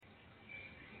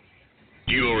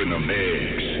You're in the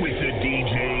mix with the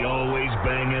DJ always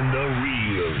banging the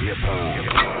real hip hop.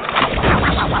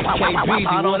 KBeezy,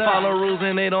 I don't follow rules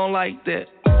and they don't like that.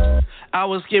 I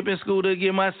was skipping school to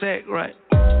get my sack right.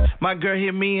 My girl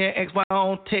hit me and asked my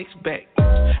own text back.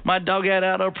 My dog got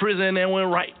out of prison and went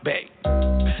right back.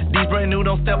 These brand new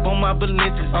don't step on my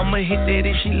Balenciagas. I'ma hit that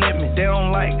if she let me. They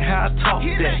don't like how I talk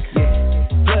that. Yeah.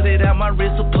 Flooded out my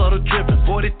wrist, a puddle dripping.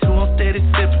 42, I'm steady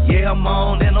sipping. Yeah, I'm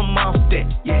on and I'm off that.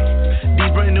 Yeah.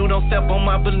 These brand new don't step on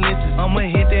my Balenciagas. I'ma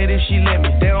hit that if she let me.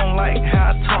 They don't like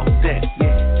how I talk that.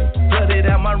 Yeah. Flooded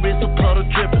out my wrist, a puddle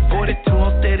dripping. 42,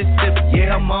 I'm steady sipping.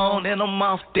 Yeah, I'm on and I'm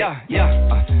off that.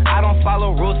 I don't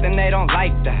follow rules and they don't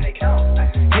like that.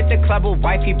 Hit the club with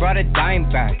wife, he brought a dime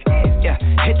back. Yeah,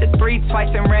 hit the 3 twice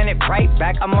and ran it right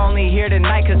back. I'm only here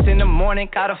tonight cause in the morning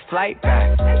got a flight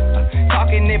back.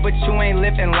 Talking it but you ain't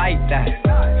living like that.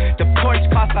 The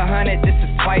Porsche cost 100, this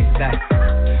is twice that.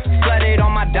 Flooded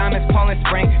on my diamonds, Poland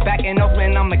Spring. Back in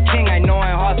Oakland, I'm a king. I know in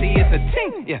Halsey it's a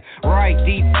ting. Yeah, right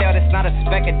detail, it's not a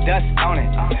speck of dust on it.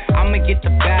 I'ma get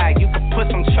the bag, you can put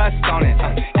some trust on it.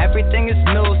 Everything is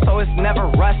new, so it's never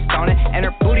rust on it. And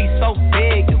her booty so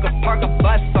big, you can park a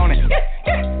bus on it.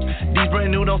 These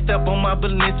brand new don't step on my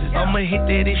Balenciagas. I'ma hit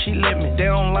that if she let me. They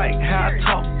don't like how I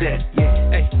talk that.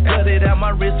 Yeah, cut it out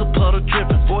my wrist, a puddle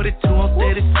dripping. 42, I'm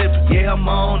steady sipping. Yeah, I'm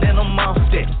on and I'm off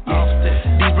that.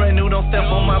 These brand new don't step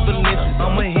on my Balenciagas.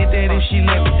 I'ma hit that if she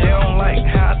let me. They don't like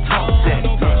how I talk that.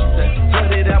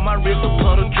 Cut it out my wrist, a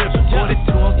puddle dripping.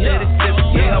 42, I'm steady sipping.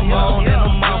 Yeah, I'm on and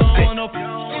I'm off that.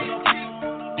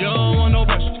 You don't want no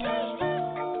pressure.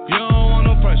 You don't want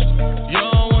no pressure. You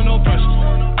don't want no pressure.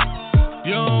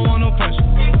 You don't want no pressure.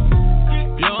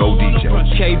 GODJ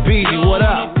KBeezy, what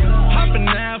up? Hopping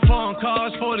now, phone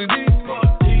calls for the D.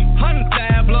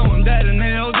 100,000 blowing that in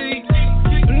LD.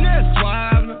 And that's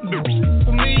why I'm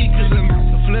for me, cause I'm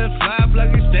flip flop like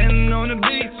you're standing on the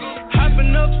beach.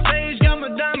 Hopping up stage, got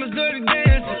my diamonds dirty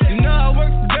dancing. You know I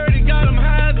work dirty, got them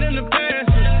higher than the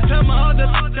pants. Tell my other,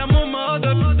 I'm on my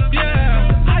other,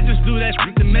 yeah. I just do that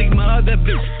shit to make my other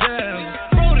bitch, yeah.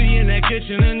 Brody in that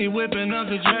kitchen and he whipping up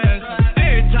the dress.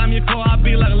 Every time you call, I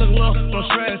be like, look, no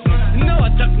stress. You know I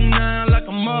tuck them down like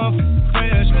a motherfucking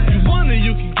fresh. If you want it,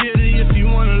 you can get it if you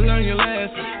want to learn your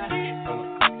lesson.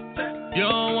 You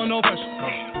don't want no pressure.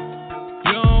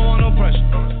 You don't want no pressure.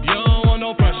 You don't want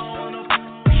no pressure.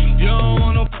 You don't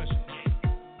want no pressure.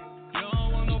 You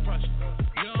don't want no pressure.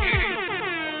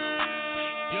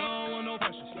 You don't want no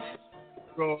pressure.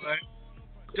 Bro,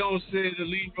 don't say the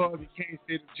Leroy, you can't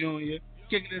say the Junior.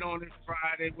 Kicking it on this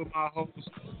Friday with my host.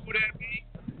 Who that be?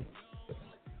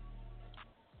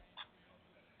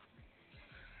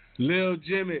 Lil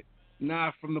Jimmy,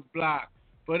 not from the block.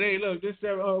 But hey, look, this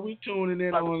we tuning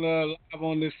in on live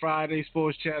on this Friday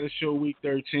Sports Chatter Show Week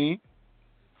 13.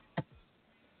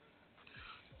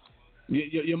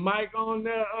 Your mic on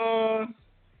there,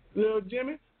 Lil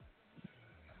Jimmy?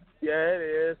 Yeah, it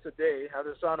is today. I'm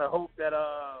just trying to hope that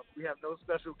we have no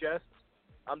special guests.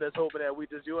 I'm just hoping that we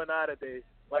just you and I today,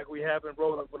 like we have been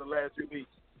rolling for the last 2 weeks.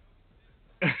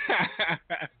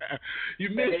 You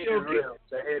missed your real.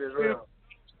 The hate is real.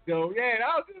 So yeah,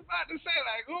 I was just about to say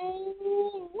like,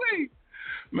 ooh, wait,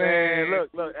 man.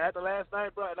 Look. After last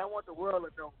night, bro, and I want the world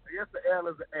to know. Yes, the L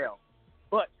is an L,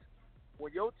 but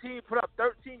when your team put up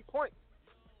 13 points,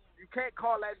 you can't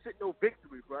call that shit no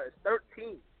victory, bro. It's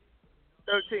 13.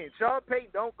 13. Sean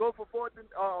Payton don't go for fourth and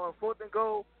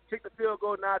goal, kick the field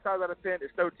goal 9 times out of 10.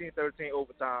 It's 13-13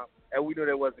 overtime, and we knew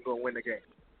they wasn't going to win the game.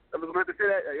 I was going to say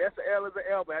that. Yes, the L is an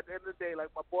L, but at the end of the day,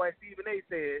 like my boy Stephen A.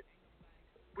 said,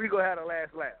 we going to have the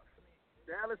last laugh.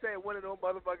 Dallas ain't winning no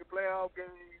motherfucking playoff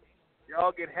games.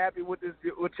 Y'all get happy with this,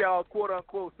 with y'all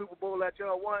quote-unquote Super Bowl that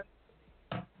y'all won.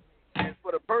 And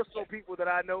for the personal people that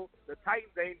I know, the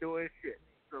Titans ain't doing shit.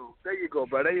 So there you go,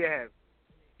 bro. There you have it.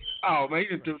 Oh, man,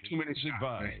 you done threw too many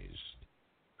shots.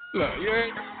 Look, you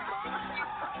ain't...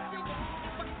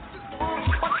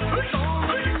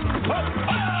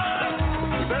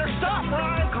 Better stop,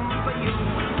 Ryan. Coming for you.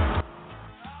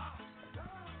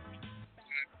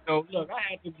 So, look, I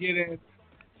had to get in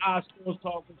our sports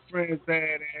talk with friends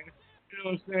badass. You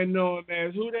know what I'm saying? Knowing,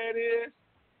 man, who that is?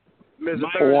 Mr.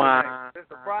 Thursday night,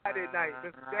 Mr. Friday night,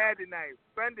 Mr. Saturday night,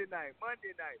 Sunday night,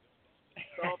 Monday night.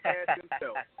 All past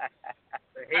himself.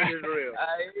 The hate is real.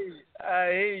 I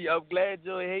hear you. I'm glad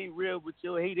your hate real, but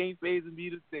your hate ain't phasing me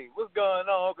to thing. What's going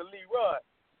on, Uncle Leroy?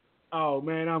 Oh,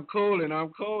 man, I'm cooling,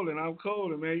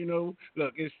 man. You know,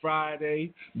 look, it's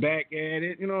Friday, back at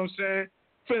it. You know what I'm saying?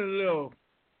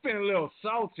 Feeling a little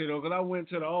salty, though, because I went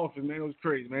to the office, man. It was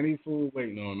crazy, man. These fools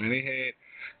waiting on me, man. They had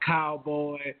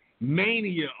cowboy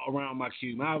mania around my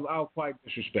shoes, man. I was quite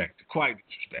disrespected.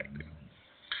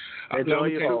 Enjoy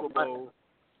your Super Bowl.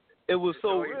 It was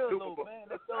so Enjoy your real, Super though, Bowl. man.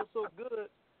 That felt so good.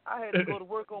 I had to go to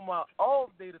work on my off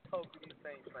day to talk to these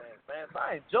Saints fans, man. So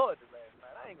I enjoyed it last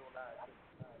night. I ain't gonna lie.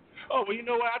 Oh, well, you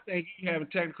know what? I think you having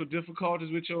technical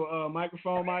difficulties with your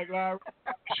microphone, Mike Lowry.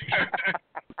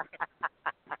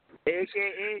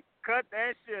 AKA, cut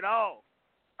that shit off.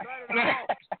 Cut it off.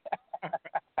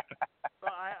 So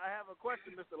I have a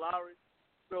question, Mr. Lowry.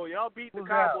 So y'all beat the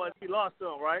Cowboys. We lost to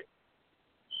them, right?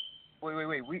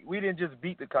 Wait. We didn't just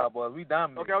beat the Cowboys. We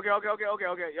dominated. Okay.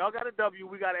 Y'all got a W.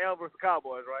 We got an L versus the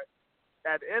Cowboys, right?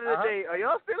 At the end of the day, are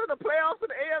y'all still in the playoffs in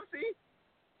the AFC?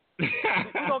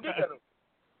 We're going to get there.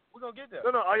 We're going to get there.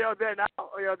 No. Are y'all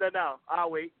there now? I'll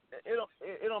wait.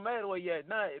 It don't matter where you're at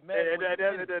now. It matters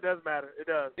It does matter. It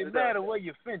does. It matters where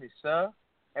you finish, sir.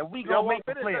 And we y'all going to make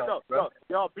the finish, playoffs, bro.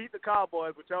 Y'all beat the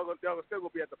Cowboys, but y'all still going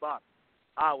to be at the bottom.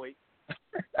 I'll wait.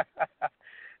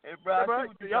 Hey, bro,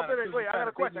 y'all finish. Wait, I got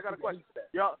a question.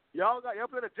 Y'all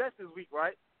playing the Jets this week,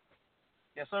 right?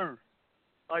 Yes, sir.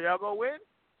 Are y'all going to win?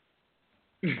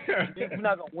 We're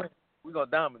not going to win. We're going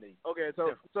to dominate. Okay,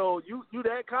 so you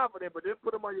that confident, but then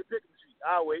put them on your picking sheet.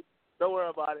 I'll wait. Don't worry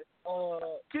about it.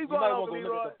 Keep going, Uncle Leroy. You might want to go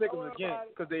look at the pick'ems again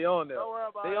because they on there. Don't worry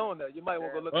about it. They on there. You might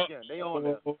want to go look again. They on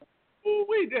there.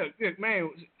 Man,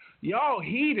 y'all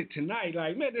heated tonight.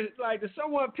 Like, man, did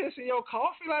someone piss in your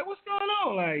coffee? Like, what's going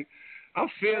on? Like, I'm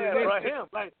feeling this. Right, him.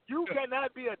 Like, you cannot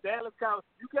be a Dallas Cowboys.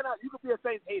 You can be a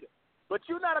Saints hater, but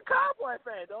you're not a Cowboy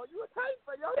fan, though. You a Titans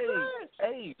fan. Y'all trash.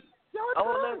 Hey.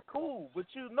 That's cool, but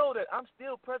you know that I'm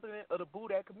still president of the Boo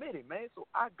That Committee, man. So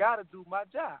I gotta do my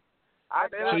job.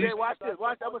 Watch this.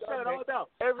 I'm gonna shut it all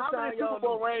down. How many Super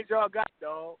Bowl rings y'all got,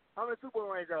 dog? How many Super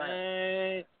Bowl rings y'all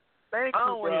have? Thank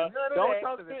you, bro. Don't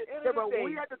talk shit. But when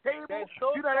we at the table,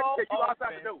 you don't have to say you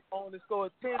outside the door. Only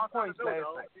scored 10 points last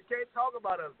night. You can't talk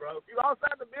about us, bro. If you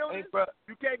outside the building,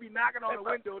 you can't be knocking on the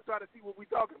window trying to see what we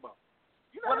talking about.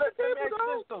 You know let me ask you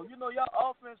this, though. You know, y'all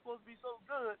offense supposed to be so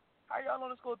good. How y'all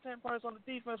only score 10 points on the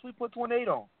defense? We put 28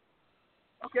 on.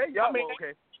 Okay, y'all.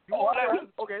 Okay.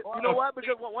 You know what?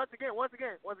 Because once again,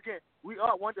 we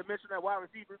are one-dimensional wide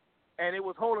receivers, and it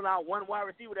was holding out one wide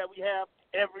receiver that we have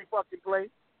every fucking play.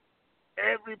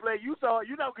 Every play you saw,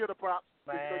 you don't give a prop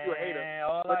because you're a hater.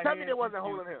 But tell me they wasn't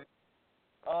holding him.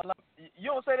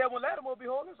 You don't say that when Lattimore be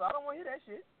holding, so I don't want to hear that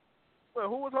shit. Well,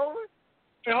 who was holding?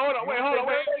 Hey, hold on.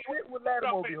 When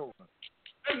Lattimore be holding.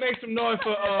 Let's make some noise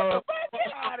for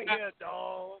Get out of here,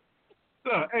 dog.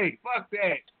 Look, hey, fuck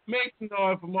that. Make some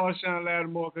noise for Marshawn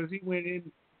Lattimore because he went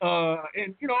in.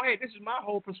 And you know, hey, this is my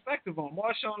whole perspective on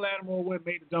Marshawn Lattimore. Went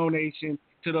made a donation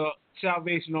to the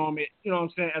Salvation Army. You know what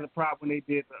I'm saying, as a prop when they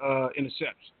did the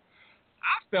interception.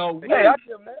 I felt. Hey, I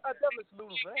give him that. I definitely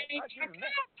salute him, man. I give him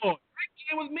that.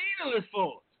 It was meaningless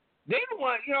for us. They the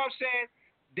one. You know what I'm saying?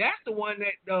 That's the one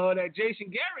that Jason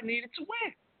Garrett needed to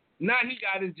win. Now he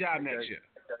got his job next year.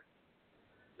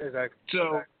 Exactly.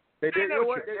 So they did. You know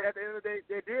what? At the end of the day,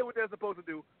 they did what they're supposed to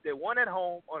do. They won at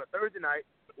home on a Thursday night.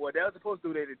 What they were supposed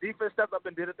to do, the defense stepped up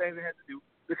and did the things they had to do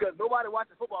because nobody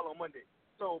watches football on Monday.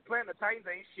 So playing the Titans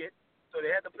ain't shit. So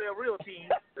they had to play a real team,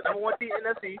 the number one team in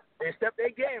the NFC. They stepped their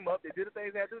game up. They did the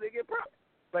things they had to do. They get props.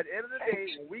 But at the end of the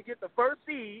day, when we get the first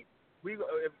seed,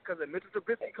 because if Mitchell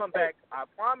Trubisky come back, I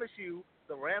promise you,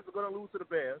 the Rams are going to lose to the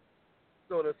Bears.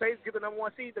 So the Saints get the number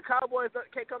one seed. The Cowboys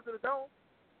can't come to the Dome.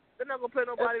 They're not going to play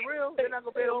nobody real. They're not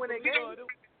going to play to win their game.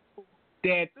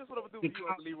 This is what I'm going to do for you,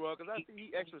 Uncle Leroy, because I see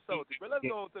he extra salty. But let's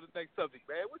go on to the next subject,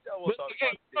 man. What y'all want to talk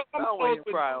about? I don't want him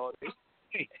to cry all day.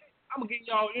 Hey, I'm going to get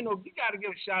y'all, you got to give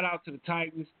a shout out to the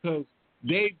Titans because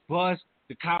they bust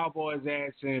the Cowboys'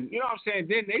 ass. And, you know what I'm saying?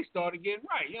 Then they started getting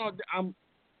right.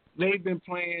 They've been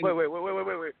playing. Wait.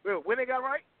 When they got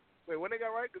right? When they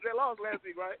got right? Because they lost last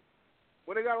week, right?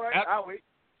 When they got right? I'll wait.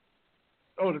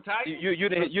 Oh, the Titans? You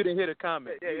didn't hear the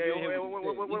comment. Yeah.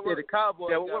 You said the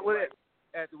Cowboys got right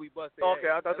after we busted. Okay,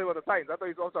 I thought they were the Titans. I'm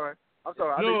sorry. I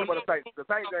think they were the Titans. The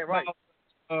Titans ain't right.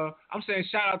 I'm saying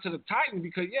shout out to the Titans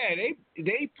because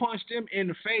they punched them in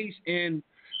the face and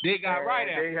they got right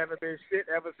at They haven't been shit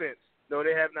ever since. No,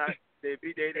 they have not.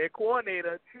 Their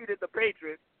coordinator cheated the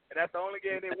Patriots, and that's the only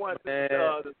game they won since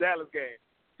the Dallas game.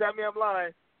 Tell me I'm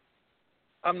lying.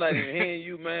 I'm not even hearing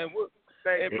you, man.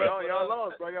 Hey, bro, y'all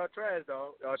lost, bro. Y'all trash,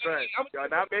 dog. Y'all trash. Y'all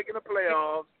not making the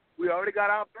playoffs. We already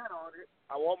got our bet on it.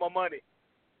 I want my money.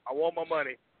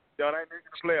 Y'all ain't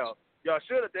making the playoffs. Y'all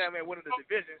should have damn near winning the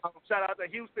division. Shout out to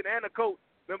Houston and the coach.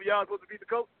 Remember y'all supposed to beat the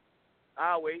coach?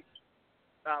 I'll wait.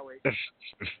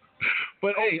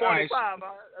 But hey, 45,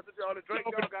 that's all the drink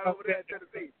y'all got over there in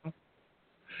Tennessee.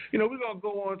 We're going to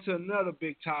go on to another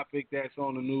big topic that's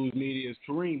on the news media is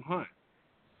Kareem Hunt.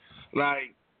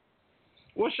 Like,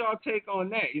 what's y'all take on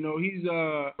that? He's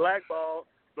blackball.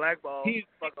 Blackball.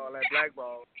 Fuck all that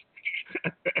blackball.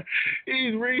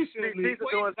 He's recently. He's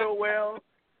doing so well.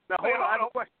 Now, hold on. I have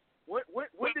a question.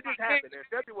 When did this happen? In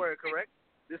February, correct?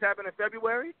 This happened in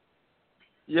February?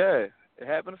 Yeah, it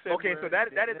happened in February. Okay, so that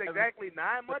is exactly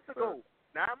 9 months ago.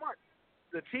 9 months.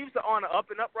 The Chiefs are on the up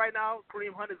and up right now.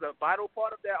 Kareem Hunt is a vital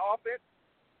part of their offense.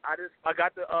 I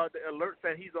got the alert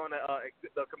that he's on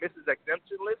the commission's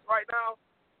exemption list right now.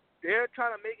 They're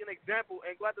trying to make an example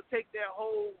and go out to take their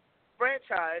whole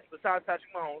franchise, besides Patrick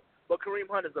Mahomes, but Kareem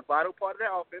Hunt is a vital part of their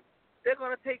offense. They're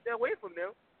going to take that away from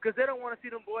them because they don't want to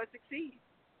see them boys succeed.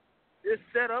 It's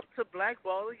set up to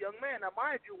blackball a young man. Now,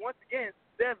 mind you, once again,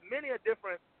 there's many a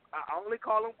different, I only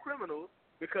call them criminals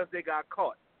because they got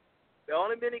caught. There are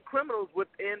only many criminals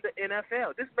within the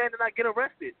NFL. This man did not get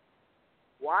arrested.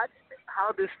 Watch how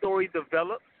this story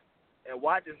develops, and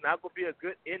watch it's not going to be a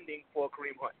good ending for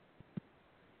Kareem Hunt.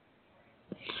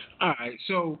 All right,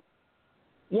 so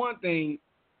one thing,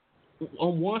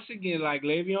 once again, like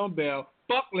Le'Veon Bell,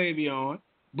 fuck Le'Veon,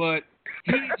 but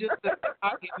he's just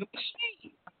out in the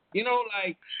machine. You know,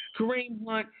 like Kareem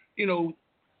Hunt, you know,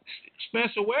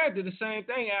 Spencer Ware did the same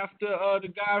thing after the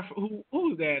guy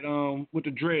who's that with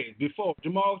the dreads before,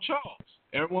 Jamal Charles.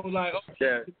 Everyone was like, oh,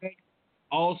 yeah,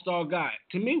 all-star guy.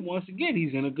 To me, once again,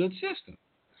 he's in a good system.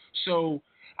 So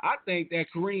I think that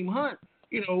Kareem Hunt,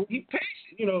 you know, he pays,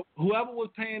 you know, whoever was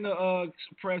paying to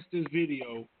suppress this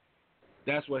video,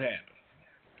 that's what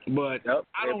happened. But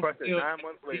I don't feel 9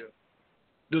 months later.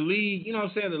 The league, you know what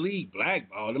I'm saying, the league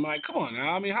blackballed him. Like, come on now.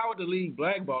 I mean, how would the league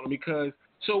blackball him? Because,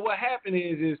 so what happened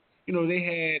is you know, they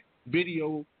had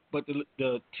video, but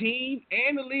the team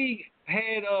and the league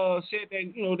had said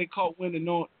that, you know, they caught wind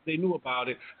and they knew about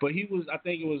it. But he was, I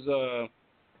think it was,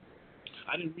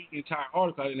 I didn't read the entire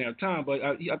article, I didn't have time, but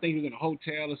I think he was in a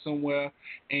hotel or somewhere,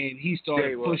 and he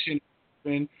started pushing.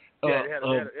 And, they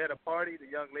had a party.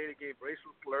 The young lady gave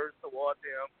racial slurs towards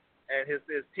him and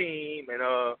his team,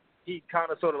 and he kind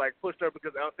of sort of like pushed her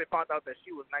because they found out that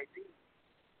she was 19.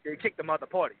 They kicked them out the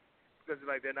party because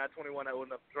like they're not 21, that old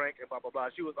enough to drink, and blah blah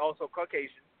blah. She was also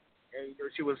Caucasian, and you know,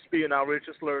 she was spewing out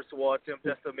racial slurs towards him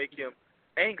just to make him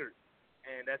angry,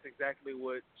 and that's exactly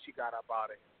what she got up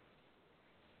out of him.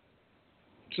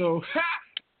 So,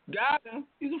 got him.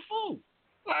 He's a fool.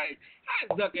 Like,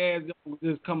 how duck ass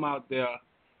just come out there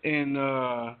and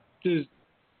just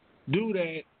do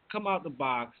that, come out the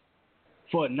box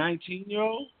for a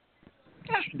 19-year-old?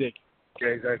 That's ridiculous. Yeah,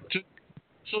 exactly.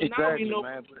 So now we know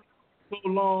so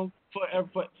long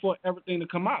for everything to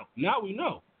come out. Now we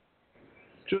know.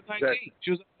 She was 19. Exactly.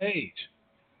 She was of age.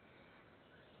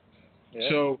 Yeah.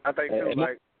 So I think too,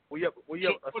 like, when you have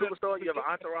a superstar, you have an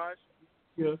entourage.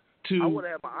 Yeah. I would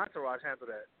have my entourage handle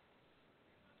that.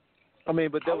 I mean,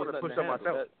 but that was push up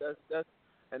myself.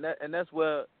 That's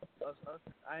where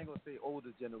I ain't gonna say older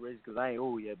generation because I ain't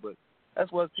old yet, but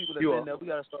that's what people that been there. We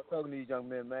gotta start talking to these young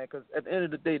men, man. Because at the end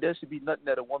of the day, there should be nothing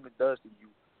that a woman does to you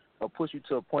or push you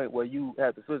to a point where you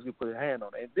have to physically put a hand on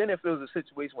it. And then if it was a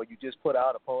situation where you just put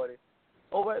out a party,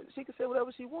 she can say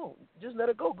whatever she wants. Just let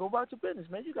her go. Go about your business,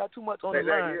 man. You got too much on the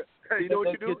line. You know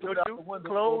what you do?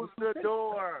 Close the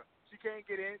door. She can't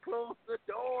get in. Close the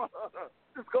door.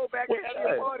 Just go back and have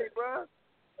your party, bro.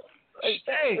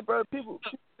 Hey, bro, people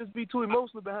just be too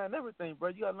emotional behind everything, bro.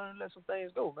 You gotta learn to let some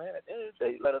things go, man. At the end of the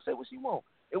day, let her say what she wants.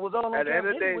 It was all on At the end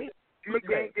of the day, anyway. you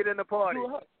can't get in the party.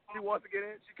 She wants to get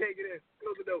in. She can't get in.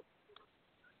 Close the door.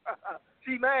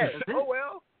 She mad. Oh,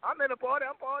 well, I'm in the party.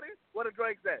 I'm partying. What a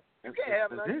Drake's at? You can't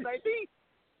have nothing like me.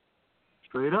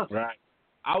 Straight up. Right.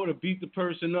 I would have beat the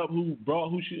person up who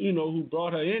brought her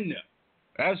in there.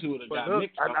 That's who would have got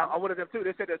mixed up. I would have done too.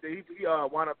 They said that he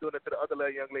wound up doing it to the other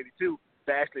young lady too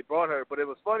that actually brought her. But it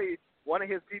was funny. One of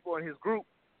his people in his group,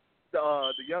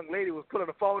 the young lady was pulling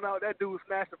the phone out. That dude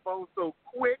smashed the phone so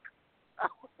quick. I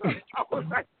was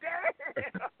like,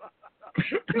 damn.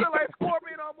 He was like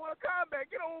Scorpion on Mortal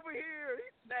Kombat. Get over here. He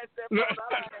snatched that phone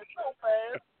out of so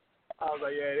fast. I was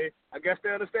like, yeah, I guess they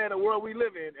understand the world we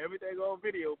live in. Everything on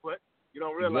video, but you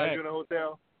don't realize you're in a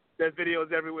hotel. There's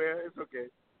videos everywhere. It's okay.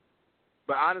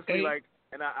 But honestly,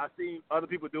 I've seen other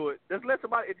people do it. Just let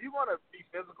somebody, if you want to be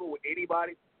physical with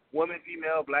anybody, woman,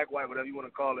 female, black, white, whatever you want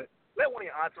to call it, let one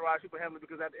of your entourage people handle it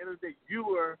because at the end of the day,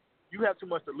 you have too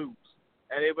much to lose.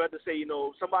 And they'd rather say,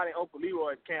 somebody in Uncle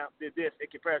Leroy's camp did this in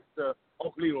comparison to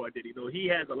Uncle Leroy did. He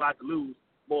has a lot to lose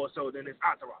more so than his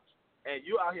entourage. And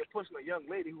you're out here pushing a young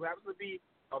lady who happens to be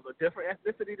of a different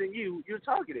ethnicity than you, you're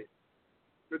targeted.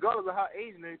 Regardless of how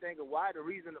Asian and anything or why the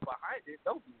reason behind it,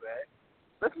 don't do that.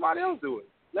 Let somebody else do it.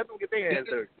 Let them get their hands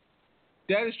dirty.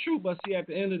 That is true, but see, at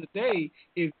the end of the day,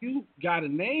 if you got a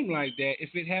name like that, if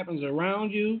it happens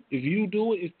around you, if you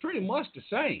do it, it's pretty much the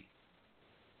same.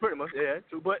 Pretty much, yeah,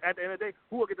 true. But at the end of the day,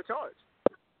 who will get the charge?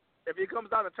 If it comes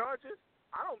down to charges,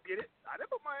 I don't get it. I didn't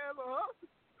put my hands on her.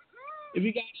 If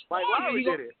you got like Lowry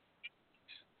did it.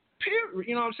 Period.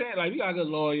 You know what I'm saying? Like, you got a good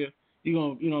lawyer. You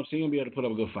know what I'm saying? You're gonna be able to put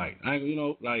up a good fight. I'm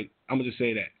gonna just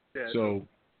say that. Yeah. So.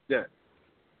 Yeah.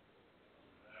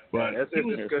 But that's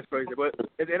crazy. But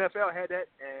the NFL had that,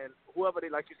 and whoever they,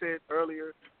 like you said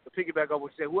earlier, to piggyback on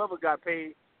what you said, whoever got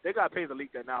paid, they got paid to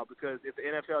leak that now, because if the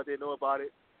NFL didn't know about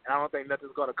it, and I don't think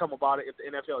nothing's gonna come about it if the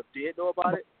NFL did know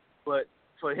about it, but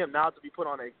for him now to be put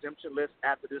on an exemption list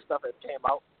after this stuff has came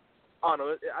out, I don't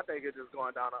know. I think it's just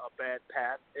going down a bad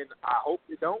path, and I hope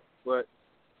it don't. But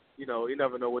you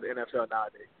never know with the NFL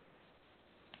nowadays.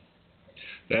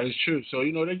 That is true. So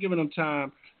they're giving them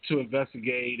time to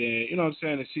investigate and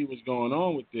to see what's going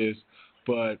on with this.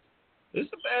 But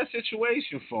it's a bad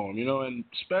situation for them, and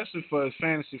especially for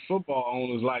fantasy football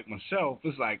owners like myself.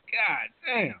 It's like, God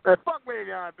damn. Hey, fuck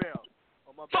Le'Veon Bell.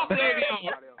 Oh, fuck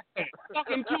Le'Veon.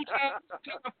 Fucking 2 times.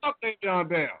 Fuck Le'Veon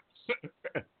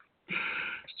Bell.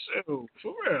 So,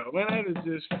 for real, man, that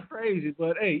is just crazy.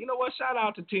 But, hey, you know what? Shout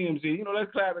out to TMZ.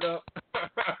 Let's clap it up. I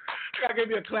got to give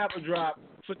you a clapper drop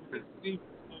for this.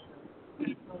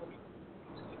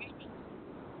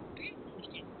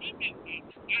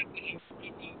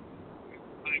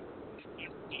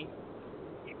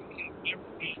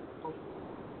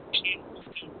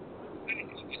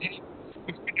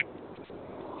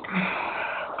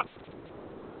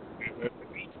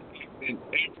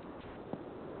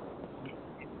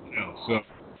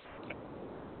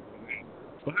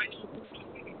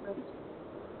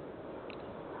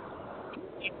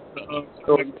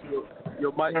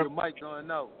 Your mic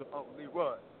going out. Uncle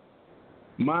Leroy.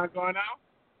 Mine going out?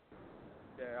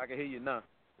 Yeah, I can hear you now.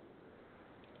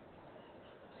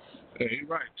 Hey, you're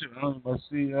right too. Let's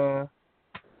see.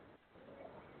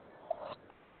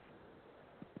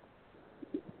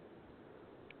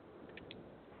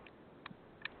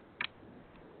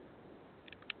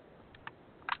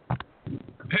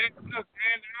 Hey, look,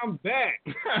 man, I'm back.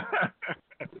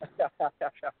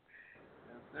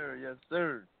 Yes,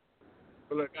 sir.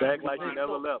 Look, back like you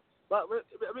never left. But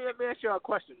let me ask y'all a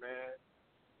question, man.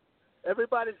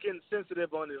 Everybody's getting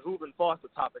sensitive on this Reuben Foster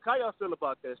topic. How y'all feel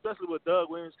about that, especially with Doug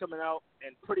Williams coming out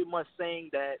and pretty much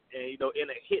saying that, in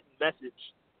a hidden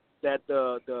message, that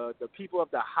the people of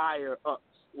the higher ups,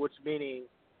 which meaning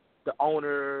the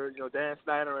owner, Dan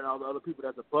Snyder and all the other people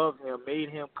that's above him, made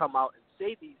him come out and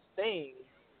say these things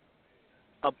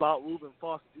about Reuben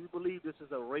Foster. Do you believe this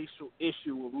is a racial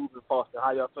issue with Reuben Foster?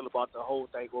 How y'all feel about the whole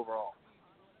thing overall?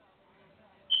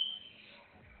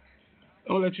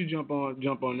 I'll let you jump on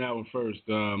that one first,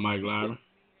 Mike Lowry.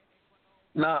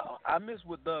 Now, I missed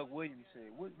what Doug Williams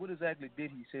said. What exactly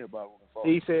did he say about Reuben Foster?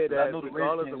 He said that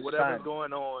regardless of whatever's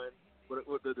going on,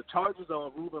 with the charges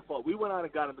on Reuben Foster, we went out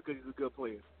and got him because he's a good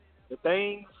player. The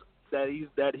things that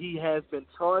he has been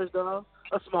charged of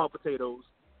are small potatoes.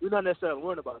 We're not necessarily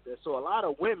worried about that. So a lot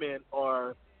of women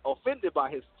are offended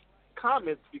by his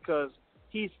comments because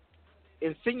he's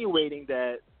insinuating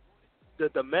that the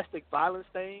domestic violence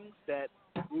things that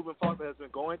Reuben Foster has been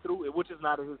going through, which is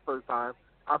not his first time.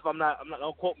 I'm not,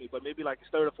 don't quote me, but maybe like his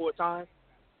third or fourth time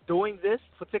doing this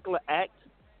particular act.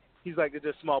 He's like, it's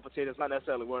just small potatoes, not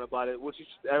necessarily worrying about it. Which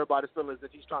everybody's feeling is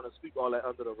that he's trying to sweep all that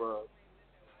under the rug.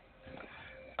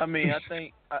 I mean, I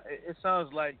think it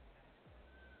sounds like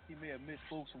he may have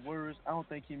misspoke some words. I don't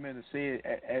think he meant to say it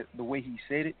at the way he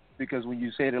said it, because when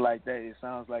you said it like that, it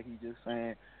sounds like he's just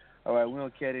saying, all right, we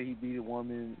don't care that he beat a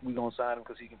woman, we're going to sign him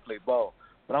because he can play ball.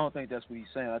 But I don't think that's what he's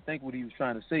saying. I think what he was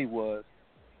trying to say was,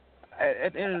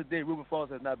 at the end of the day, Reuben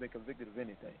Foster has not been convicted of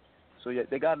anything. So yeah,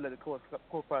 they got to let the court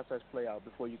process play out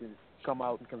before you can come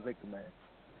out and convict the man.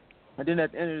 And then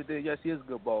at the end of the day, yes, he is a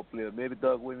good ball player. Maybe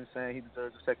Doug Williams saying he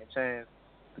deserves a second chance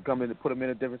to come in and put him in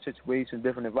a different situation,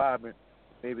 different environment.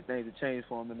 Maybe things have changed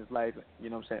for him in his life,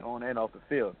 on and off the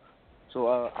field. So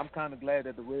I'm kind of glad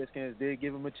that the Redskins did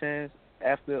give him a chance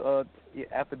after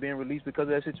being released because of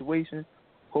that situation.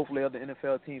 Hopefully other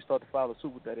NFL teams start to follow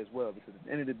suit with that as well, because at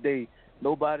the end of the day,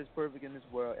 nobody's perfect in this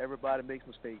world. Everybody makes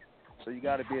mistakes. So you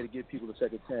got to be able to give people a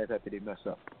second chance after they mess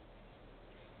up.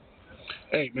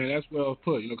 Hey, man, that's well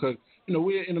put, because,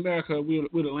 we're in America, we're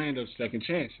the land of second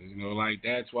chances,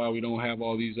 that's why we don't have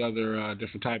all these other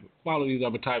follow these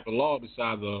other type of law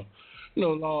besides the,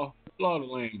 law of the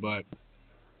land. But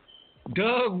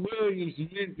Doug Williams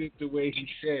meant it the way he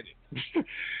said it.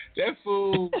 That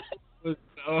fool was,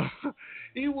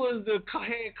 he was the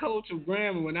head coach of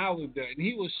Grambling when I was there, and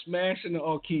he was smashing the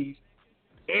Orkeys.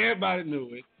 Everybody knew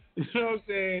it. You know what I'm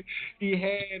saying? He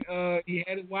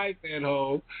had his wife at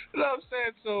home. You know what I'm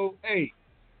saying? So, hey,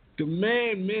 the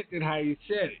man meant it how he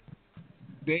said it.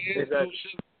 There is no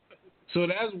sugar. So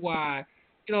that's why,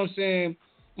 you know what I'm saying?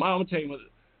 I'm going to tell you,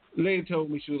 the lady told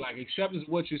me, she was like, acceptance of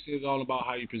what you say is all about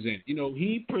how you present it. You know,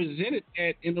 he presented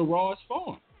that in the rawest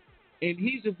form. And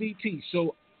he's a VT,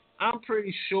 so I'm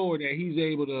pretty sure that he's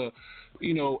able to,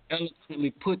 you know,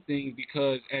 eloquently put things,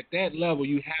 because at that level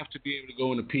you have to be able to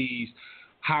go and appease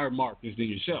higher markers than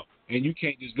yourself. And you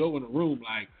can't just go in a room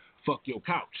like, fuck your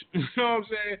couch. You know what I'm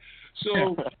saying?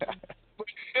 So for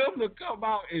him to come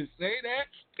out and say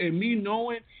that, and me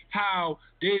knowing how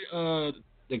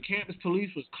the campus police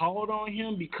was called on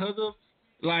him because of,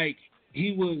 like,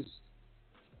 he was,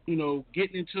 you know,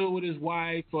 getting into it with his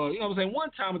wife. You know what I'm saying?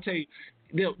 One time, I'll tell you,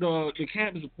 the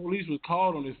campus police was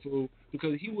called on this fool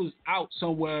because he was out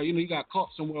somewhere. You know, he got caught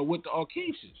somewhere with the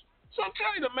Arkeesians. So I'm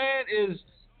telling you, the man is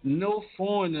no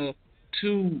foreigner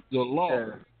to the law.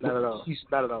 Yeah, not at all.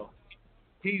 Not at all.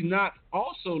 He's not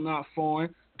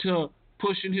foreign to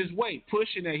pushing his weight,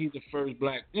 pushing that he's the first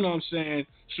black, you know what I'm saying,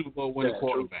 Super Bowl winning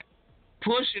quarterback,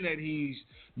 pushing that he's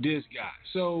this guy.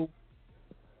 So,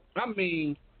 I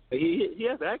mean, he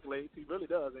has accolades. He really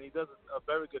does, and he does a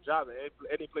very good job at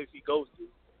any place he goes to,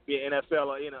 be it NFL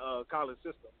or in a college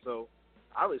system. So,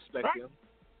 I respect him.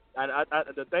 And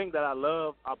the thing that I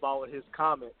love about his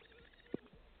comments,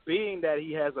 being that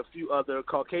he has a few other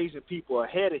Caucasian people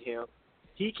ahead of him,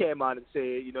 he came out and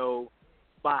said, you know,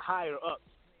 by higher ups,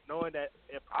 knowing that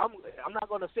if I'm not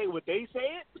going to say what they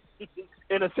said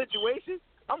in a situation,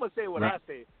 I'm going to say what I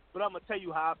said. But I'm going to tell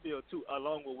you how I feel, too,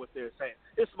 along with what they're saying.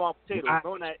 It's small potatoes.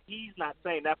 Knowing that he's not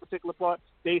saying that particular part,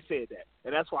 they said that.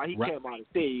 And that's why he came out and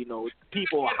said, you know,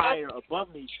 people higher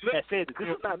above me that said this. This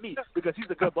is not me, because he's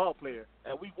a good ball player,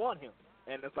 and we want him.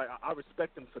 And it's like, I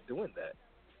respect him for doing that.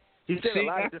 He said a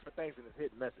lot of different things in his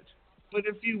hidden message. But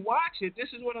if you watch it, this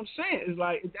is what I'm saying. It's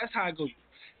like, that's how it goes.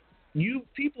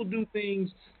 People do things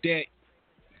that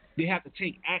they have to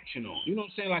take action on. You know what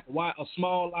I'm saying? Like a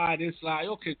small lie, this lie,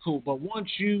 okay, cool. But once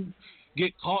you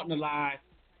get caught in a lie,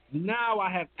 now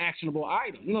I have actionable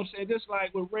items. You know what I'm saying? Just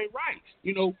like with Ray Rice.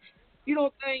 You know, you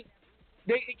don't think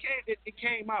it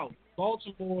came out.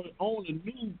 Baltimore owner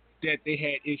knew that they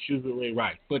had issues with Ray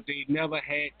Rice, but they never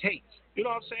had tapes. You know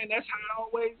what I'm saying? That's how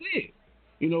it always is.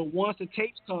 You know, once the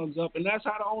tapes comes up, and that's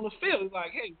how the owner feels. It's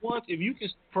like, hey, once if you can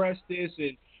press this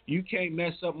and you can't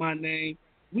mess up my name,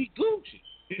 we Gucci.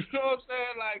 You know what I'm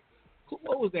saying? Like,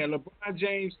 what was that LeBron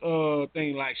James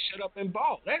thing? Like, shut up and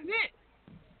ball. That's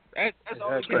it. That's all.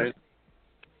 That's great.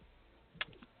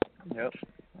 Yep.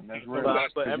 And that's real.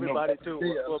 But everybody too.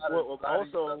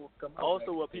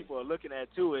 Also, what people are looking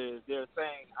at too is they're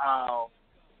saying how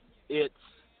it's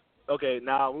okay.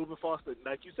 Now, Ruben Foster,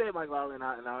 like you said, Mike Lowry, and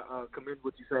I commend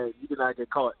what you said. You did not get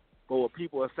caught. But what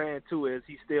people are saying too is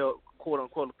he's still quote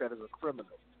unquote looked at as a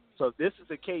criminal. So if this is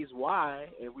the case, why?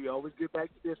 And we always get back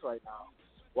to this right now.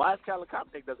 Why is Colin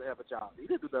Kaepernick doesn't have a job? He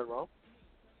didn't do nothing wrong.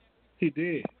 He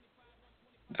did.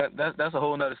 That's a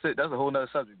whole nother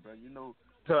subject, bro. You know.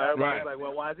 So everybody's like,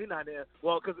 well, why is he not there?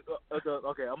 Well, because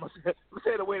okay, I'm gonna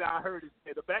say the way that I heard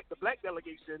it. The black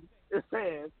delegation is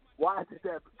saying, why is it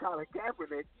that Colin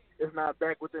Kaepernick is not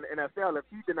back within the NFL if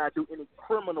he did not do any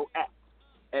criminal act,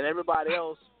 and everybody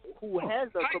else who has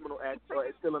done criminal acts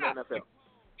is still in the NFL?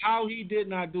 How he did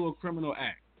not do a criminal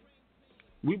act?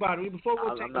 Before we take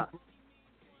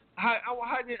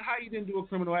how he didn't do a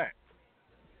criminal act?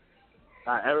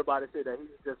 Everybody said that he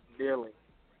was just kneeling.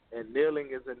 And kneeling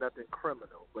isn't nothing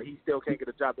criminal, but he still can't get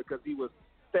a job because he was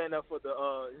standing up for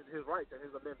his rights and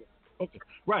his amendment. Okay,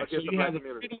 right. So you have the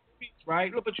freedom of speech,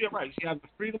 right? No, but you're right. You have the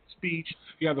freedom of speech,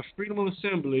 you have the freedom of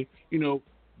assembly, you know,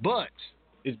 but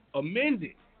it's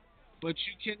amended. But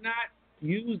you cannot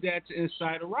use that to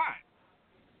incite a riot.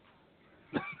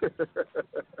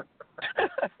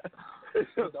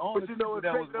 The only people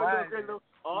that was rioting,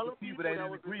 all the people that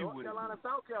didn't agree with it. North Carolina,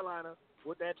 South Carolina,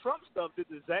 with that Trump stuff, did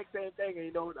the exact same thing, and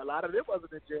you know, a lot of them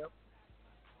wasn't in jail.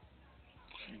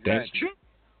 That's true.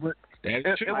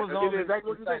 That's true. It was only exactly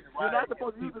what you said. You're not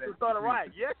supposed to use it to start a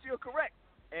riot. Yes, you're correct.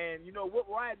 And you know what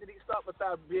riot did he start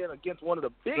besides being against one of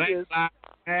the biggest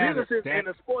businesses in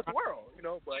the sports world? You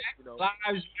know, but you know,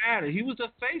 Lives Matter. He was the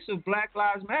face of Black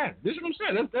Lives Matter. This is what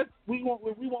I'm saying. We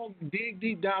won't dig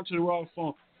deep down to the raw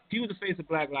form. He was the face of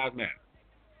Black Lives Matter.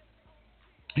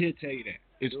 He'll tell you that.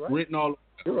 It's written all over.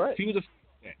 You're right. He was the face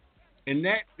of that. And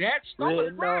that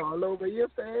started all over your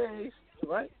face.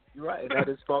 You're right. You're right. And that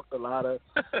has sparked a lot of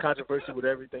controversy with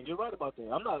everything. You're right about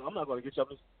that. I'm not going to get you. I'm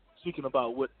just speaking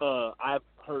about what I've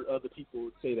heard other people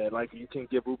say, that like you can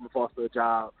give Ruben Foster a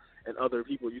job and other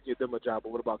people you give them a job,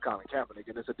 but what about Colin Kaepernick?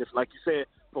 And it's a different, like you said,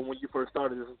 from when you first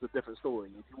started, this is a different story.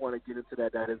 If you want to get into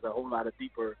that is a whole lot of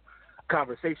deeper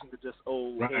conversation to just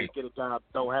hey, get a job,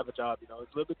 don't have a job. You know,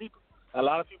 it's a little bit deeper. a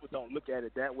lot of people don't look at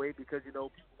it that way because, people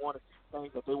want to see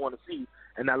things that they want to see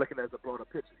and not looking at it as a broader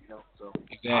picture, So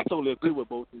Exactly. I totally agree with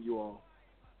both of you all.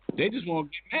 They just want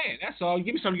to get mad. That's all.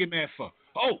 Give me something to get mad for.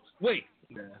 Oh, wait.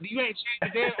 Yeah. You ain't changed the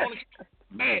damn on the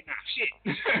mad now. Shit.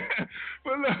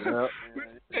 But look, we're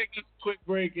going to take a quick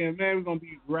break, and, man, we're going to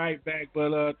be right back.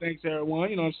 But thanks, everyone.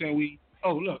 You know what I'm saying?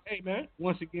 Oh, look. Hey, man,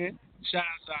 once again, shout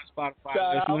out to Spotify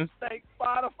listeners. Thanks,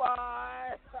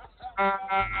 Spotify. I'm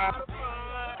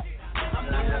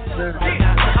not myself right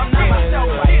now. I'm not myself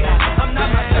right now.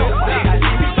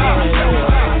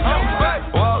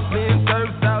 Walked in,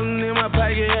 30,000 in my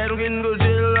pocket, had them getting go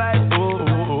shit like,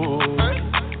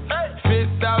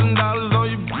 $50,000 on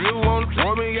your bill, wanna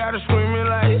throw me, gotta screaming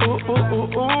like,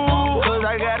 cause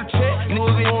I got a check,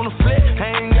 niggas wanna flip, I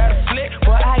ain't got a flip,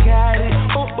 but I got it,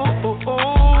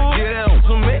 get out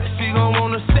some mess, she gon'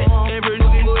 wanna sit, every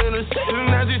nigga go in the set,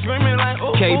 now she screaming like,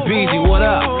 KBeezy, what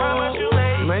up?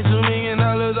 Make $2 million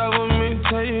off of me,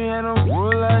 tell you had them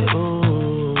like,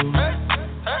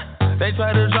 They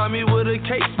tried to draw me with a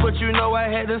case, but I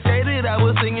had to say that I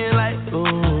was singing like,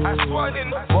 I swore it.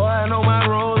 Boy, I know my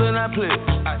role and I play.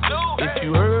 If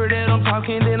you heard that I'm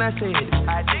talking, then I said it.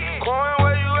 I did. Coin,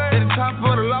 where you at? At the top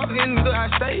of the loft, in the I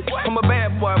stay. I'm a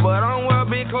bad boy, but I don't wear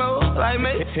big clothes like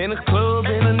me. In the club,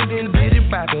 and a nigga in the bitty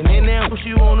poppin'. And now push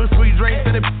you on a free drink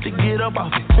for the to get up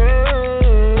off it.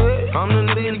 Hey, I'm the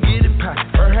nigga to get it poppin'.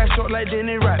 Her hair short like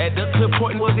Denny Rock. At the clip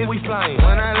point, we flying.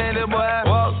 When I landed, boy, I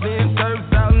walked in,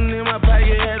 30,000 in my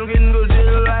pocket, had them getting go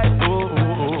shit like,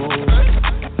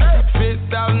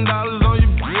 $50,000 on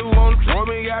your bill, wanna throw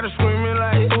me, gotta screaming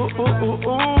like,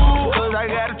 cause I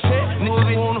got a check,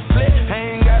 niggas wanna flip, I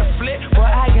ain't got a flip,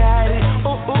 but I got it,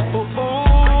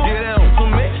 get out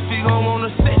some mess, she gon' wanna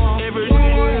sit, every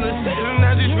nigga in the set,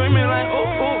 now she screaming like,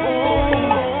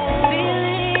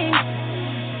 Feeling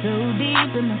so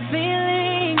deep in my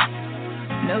feelings,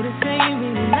 notice they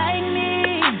really like me,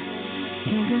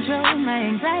 can't control my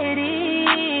anxiety.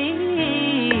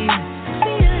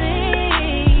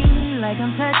 Like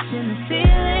I'm touching the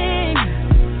ceiling.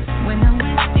 When I'm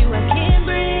with you, I can't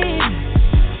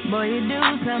breathe. Boy, you do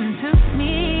something to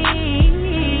me.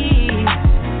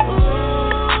 Ooh,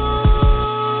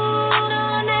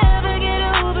 I'll never get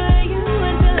over you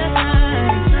until I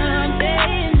find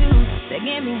something new that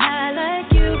get me high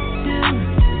like you do.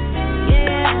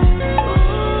 Yeah. Ooh,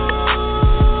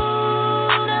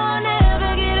 I'll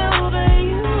never get over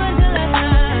you until I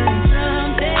find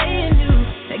something new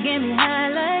that get me high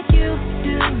like.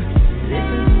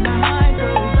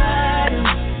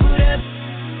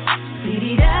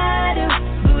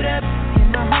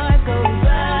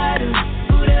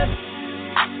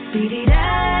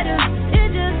 It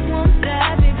just won't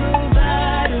stop, it go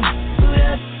bottom, boot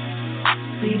up,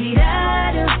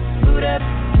 boot up,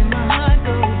 and my heart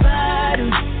goes bottom,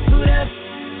 boot up,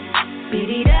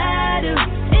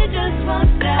 it just won't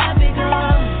stop, it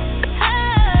goes.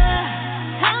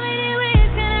 How many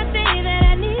ways can I say that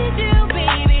I need you,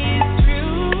 baby? It's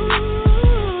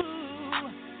true.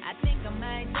 I think I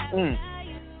might die.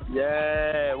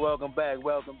 Yeah, welcome back.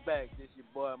 This your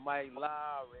boy Mike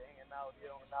Lowry. Out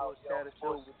here on the Sports Chatter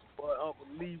Show with your boy Uncle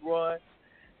Leroy.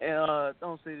 And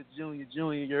don't say the Junior,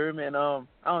 you heard me? And I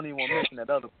don't even want to mention that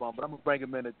other fun, but I'm going to bring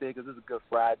him in today because it's a good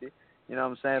Friday. You know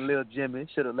what I'm saying? Lil Jimmy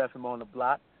should have left him on the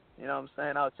block. You know what I'm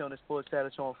saying? Out here on the Sports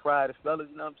Chatter Show on Friday. Fellas,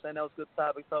 you know what I'm saying? That was a good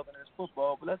topic talking this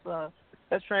football. But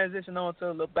let's transition on to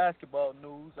a little basketball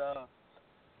news.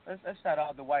 Let's shout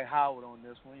out to Dwight Howard on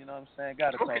this one. You know what I'm saying?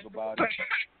 Got to talk about it.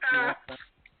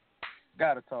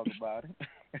 Got to talk about it.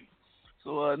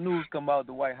 So news come out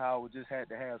the Dwight Howard just had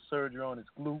to have surgery on his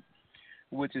glute,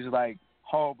 which is like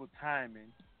horrible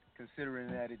timing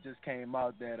considering that it just came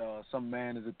out that some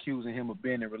man is accusing him of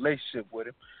being in a relationship with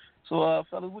him. So,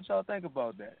 fellas, what y'all think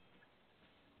about that?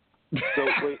 So,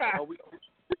 wait,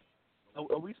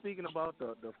 are we speaking about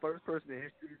the first person in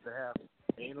history to have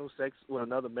anal sex with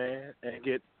another man and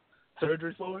get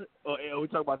surgery for it? Or are we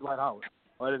talking about Dwight Howard?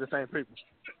 Or are they the same people?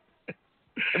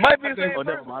 It might be the same person.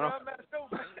 Never mind.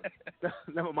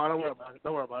 Never mind.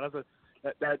 Don't worry about it.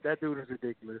 That dude is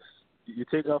ridiculous. You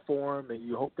take up for him and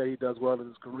you hope that he does well in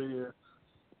his career.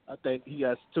 I think he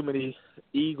has too many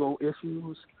ego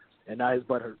issues, and now his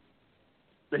butt hurt.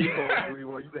 He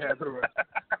you can have the rest.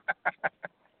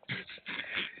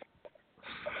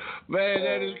 Man,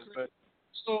 that is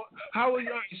so. How are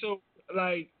you? So,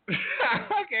 like,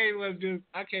 I can't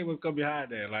even come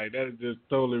behind that. Like, that is just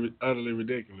totally, utterly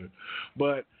ridiculous.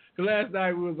 But last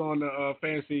night we was on the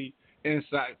Fantasy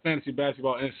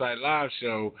Basketball Insight Live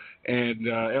show, and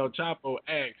El Chapo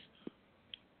asked,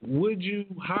 would you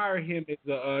hire him as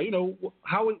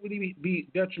how would he be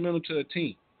detrimental to a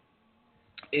team?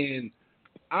 And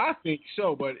I think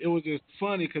so, but it was just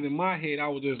funny because in my head I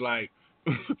was just like,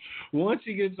 once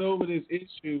he gets over this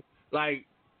issue, like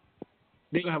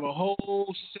they're gonna have a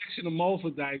whole section of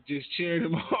Morphodite just cheering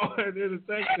him on in the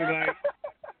section. Like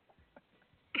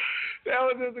that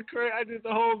was just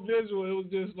the whole visual. It was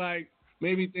just like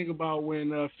made me think about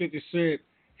when 50 Cent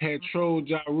had trolled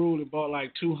Ja Rule and bought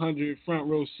like 200 front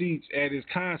row seats at his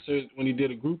concert when he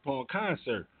did a Groupon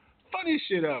concert. Funniest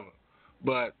shit ever.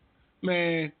 But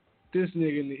man, this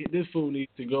fool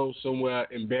needs to go somewhere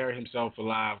and bury himself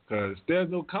alive because there's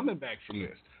no coming back from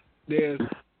this.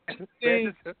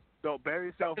 Don't bury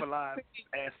yourself alive,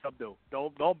 ass up though.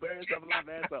 Don't bury yourself alive,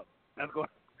 ass up.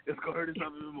 It's gonna hurt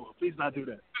yourself even more. Please not do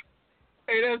that.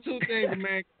 Hey, there's two things a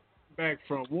man can back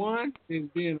from. One is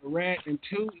being a rat, and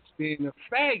two is being a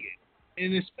faggot,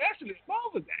 and especially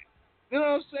over that. You know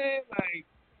what I'm saying? Like,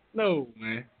 no,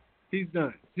 man, he's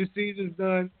done. His season's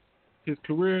done. His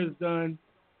career is done.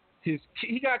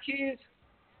 He got kids.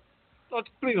 Oh,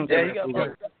 please don't tell me. He got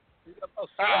about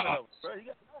 7 of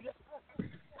them,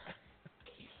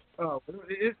 bro. Oh,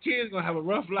 his kids gonna have a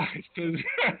rough life because,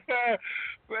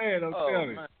 man, I'm telling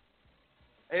you.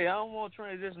 Hey, I don't want to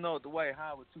transition off Dwight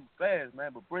Howard too fast,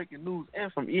 man. But breaking news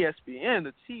and from ESPN,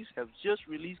 the Chiefs have just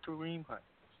released Kareem Hunt.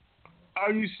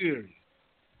 Are you serious?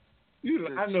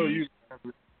 I know you.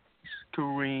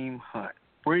 Kareem Hunt.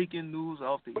 Breaking news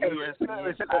off the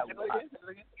ESPN.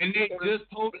 And they just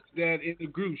posted that in the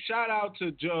group. Shout out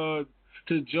to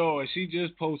Joy. She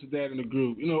just posted that in the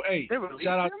group. You know, hey,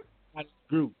 shout out to the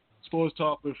group. Sports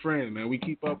Talk with Friends, man. We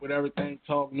keep up with everything.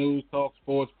 Talk news, talk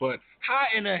sports. But how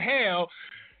in the hell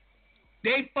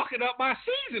they fucking up my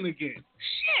season again?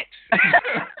 Shit.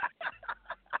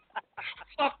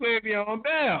 Fuck Le'Veon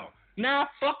Bell. Now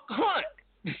fuck Hunt.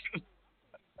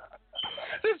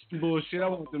 This is bullshit. I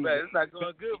want them. It's not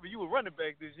going good, but you were running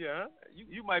back this year, huh?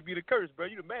 You might be the curse, bro.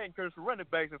 You the man curse for running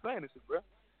backs in fantasy, bro.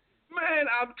 Man,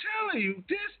 I'm telling you,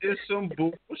 this is some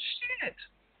bullshit.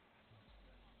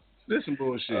 This is some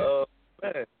bullshit.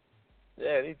 Man.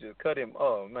 Yeah, they just cut him.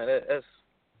 Oh man,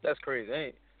 that's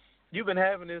crazy. You've been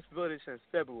having this footage since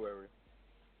February.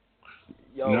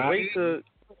 Y'all wait till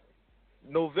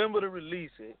November to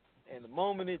release it, and the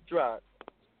moment it drops,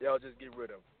 y'all just get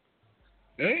rid of him.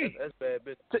 Hey. That's bad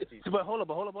business. But hold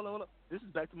up. This is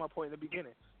back to my point in the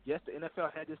beginning. Yes, the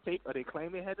NFL had this tape, or they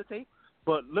claim they had the tape,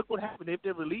 but look what happened if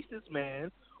they released this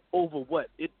man over what?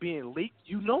 It being leaked?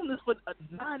 You've known this for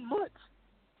 9 months.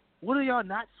 What are y'all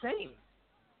not saying?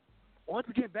 Once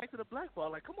we get back to the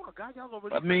blackball, like, come on, guys, y'all gonna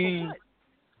release what?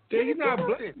 He's not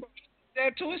blackball.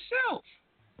 That to himself.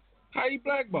 How you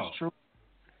blackball? True.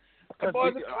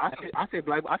 I say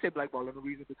blackball in the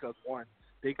reason because one,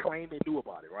 they claim they knew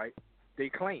about it, right? They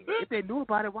claim. If they knew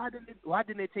about it, why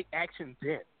didn't they take action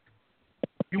then?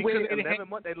 You waited 11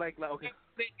 months. They like okay.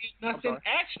 They did nothing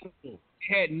actionable.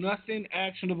 Had nothing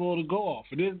actionable to go off.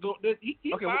 What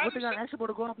they got actionable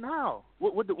to go off now?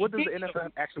 What does the NFL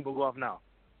have actionable go off now?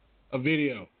 A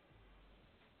video.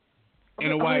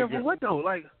 And a white girl. What though?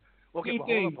 Like, okay, but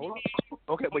hold up.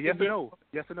 Okay, but yes or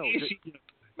no?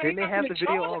 Didn't they have the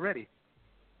video already?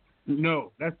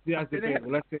 No, that's the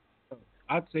thing.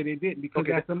 I'd say they didn't because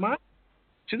that's a minor.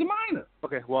 She's a minor.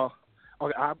 Okay, well,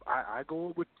 I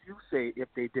go with you say if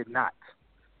they did not.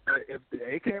 If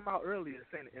they came out earlier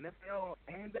saying the NFL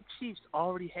and the Chiefs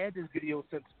already had this video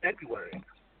since February.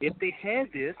 If they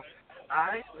had this,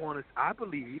 I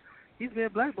believe he's been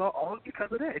blackballed all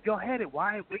because of that. If y'all had it,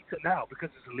 why wait till now? Because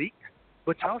it's leaked.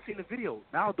 But y'all seen the video.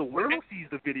 Now the world sees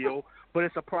the video, but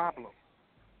it's a problem.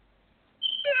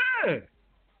 Yeah.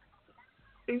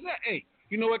 Exactly. Hey,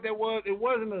 you know what that was? It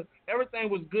wasn't everything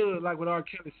was good like what R.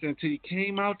 Kelly said until he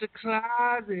came out the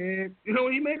closet. You know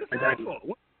what he made the song for?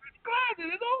 When the closet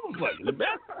is over for you. The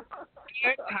best.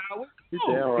 That's how it goes.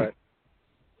 Yeah, all right.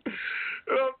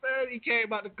 You know what I'm saying? He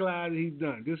came out the closet, he's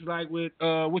done. Just like with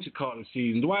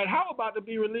season. Dwight Howard about to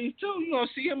be released too. You gonna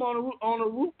see him on a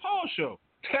RuPaul show.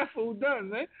 That's fool done,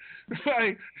 man.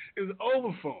 Like it's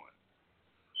over for him.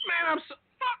 Man,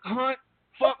 fuck Hunt,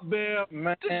 fuck Bell.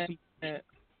 Man.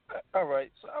 All right,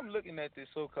 so I'm looking at this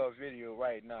so-called video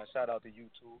right now. Shout out to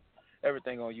YouTube.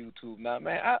 Everything on YouTube now.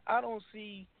 Man, I don't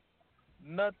see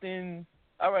nothing.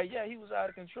 All right, yeah, he was out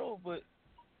of control, but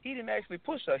he didn't actually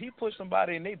push her. He pushed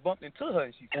somebody, and they bumped into her.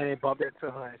 And they bumped into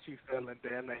her, and she fell and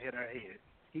damn near hit her head.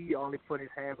 He only put his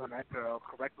hands on that girl,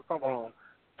 correct me if I'm wrong,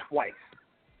 twice.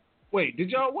 Wait, did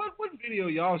y'all, what video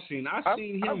y'all seen?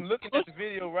 Seen him. I'm looking at the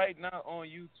video right now on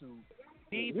YouTube.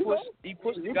 He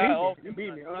pushed the guy off. He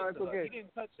didn't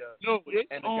touch her. No, it's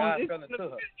and the on. guy It's fell into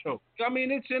her. Video. I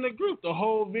mean, it's in the group. The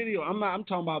whole video. I'm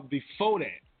talking about before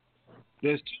that.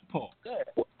 There's two parts.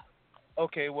 Yeah.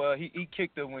 Okay, well, he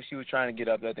kicked her when she was trying to get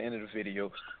up at the end of the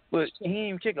video, but he didn't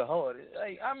even kick her hard.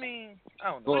 Like, I mean,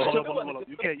 I don't know. Hold on.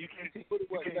 You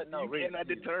cannot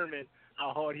determine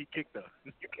how hard he kicked her.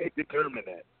 You can't determine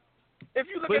that. If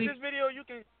you look at this video, you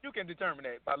can determine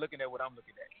that by looking at what I'm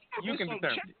looking at. You can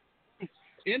determine it.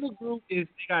 In the group, they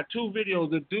got two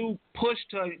videos. The dude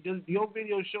pushed her. Does your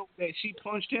video show that she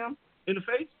punched him in the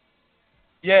face?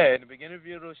 Yeah, in the beginning of the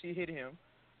video, she hit him,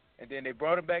 and then they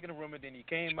brought him back in the room, and then he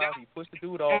came out, he pushed the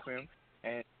dude off him,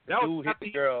 and the dude hit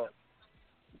the girl.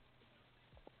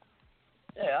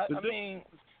 Yeah, I mean,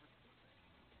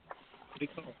 it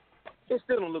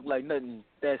still don't look like nothing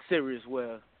that serious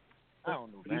where, I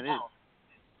don't know, man. I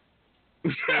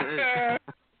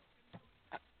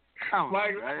don't know,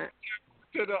 right?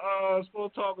 To the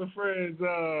Sports Talking Friends,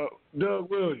 Doug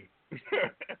Williams.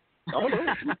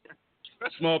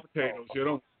 That's small potatoes. You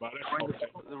don't about that. Small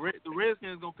potatoes. The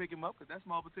Redskins gonna pick him up because that's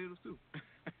small potatoes too.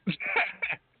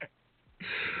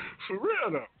 For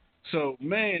real though. So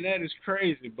man, that is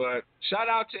crazy. But shout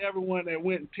out to everyone that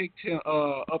went and picked him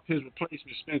up his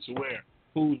replacement, Spencer Ware,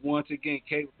 who's once again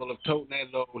capable of toting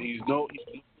that load. He's no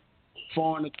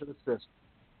foreigner to the system,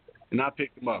 and I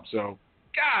picked him up. So.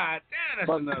 God damn, that's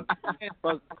another.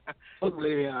 Fuck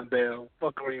Le'Veon Bell.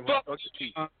 Fuck Kareem Hunt.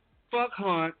 Fuck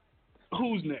Hunt.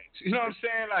 Who's next? You know what I'm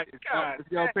saying? Like, God. If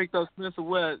y'all picked up Spencer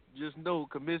Ware, just know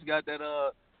Kamish got that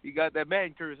he got that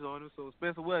Madden curse on him. So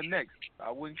Spencer Ware next.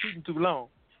 I wouldn't keep him too long.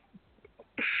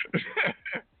 As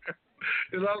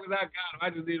long as I got him, I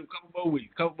just need a couple more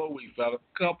weeks, fella.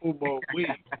 Couple more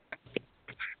weeks.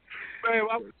 Man,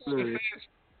 I'm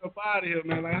up out of here,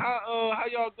 man. Like, how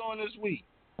y'all doing this week?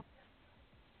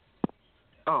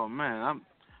 Oh man,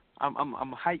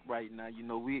 I'm hyped right now. You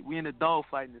know, we in the dog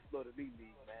fight in the Florida League,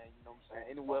 man. You know what I'm saying?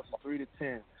 Anywhere from 3 to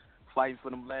 10, fighting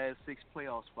for them last 6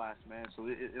 playoff spots, man. So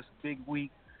it's a big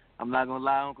week. I'm not gonna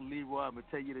lie, Uncle Leroy. I'm gonna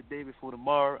tell you the day before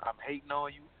tomorrow. I'm hating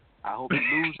on you. I hope you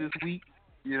lose this week.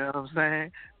 You know what I'm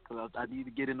saying? Because I need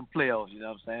to get in the playoffs. You know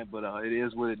what I'm saying? But it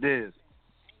is what it is.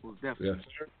 Well, definitely.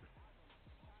 Yes.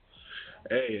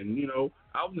 Hey, and you know,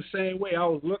 I was the same way. I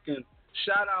was looking.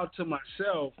 Shout out to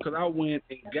myself because I went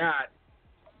and got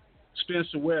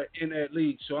Spencer Ware in that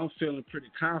league, so I'm feeling pretty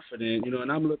confident, you know,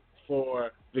 and I'm looking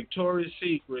for Victoria's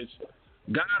Secrets,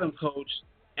 got him, coach,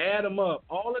 add him up,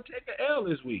 all to take an L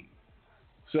this week.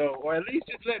 So, or at least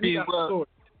just let me got the story.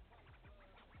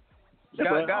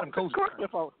 Got him, coach. Correct me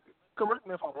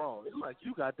if I'm wrong. It's like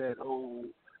you got that old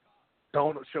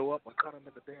don't show up and cut him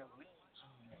in the damn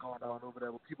league going on over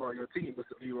there with people on your team,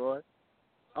 Mr. Leroy.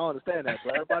 I don't understand that,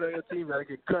 but everybody on your team gotta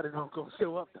get cut and don't go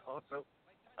show up though. So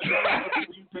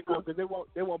you pick up because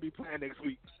they won't be playing next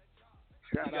week.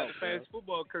 You got a fast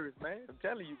football curse, man. I'm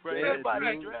telling you, bro.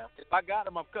 Everybody draft. If I got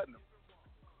him, I'm cutting him.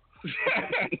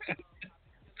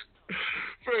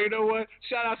 You know what?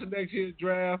 Shout out to next year's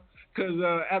draft because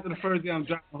after the first year, I'm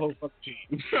dropping the whole fucking team.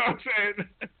 You know what I'm saying?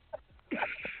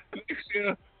 Next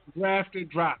year, draft it,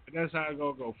 drop it. That's how it's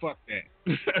gonna go. Fuck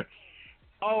that.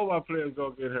 All my players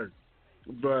gonna get hurt.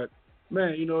 But,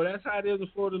 man, you know, that's how it is in the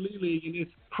Florida League, and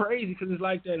it's crazy because it's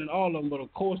like that in all of them, but,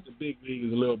 of course, the big league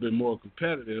is a little bit more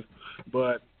competitive.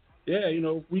 But, yeah, you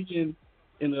know, we can,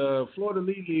 in the Florida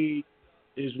League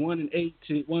is 1 and 8,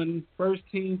 one first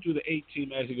team through the 8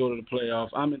 team actually go to the playoffs.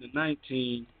 I'm in the 19th,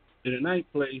 in the 9th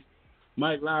place.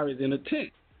 Mike Lowry's in the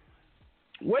 10th.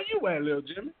 Where you at, little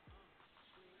Jimmy?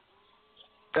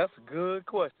 That's a good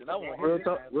question. I want real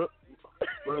talk.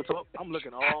 Real talk. I'm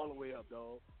looking all the way up,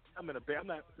 dog. I'm in a I'm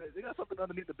not. They got something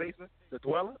underneath the basement, the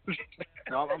dweller.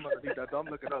 No, I'm underneath that. I'm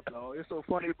looking up, dog. It's so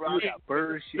funny, bro. I got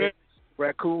bird shit,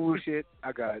 raccoon shit.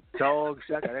 I got dog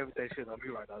shit. I got everything shit on me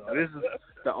right now, dog. This is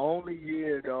the only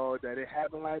year, dog, that it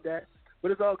happened like that.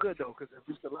 But it's all good though, because if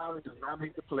Mr. Lowry does not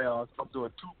make the playoffs, I'm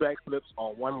doing 2 backflips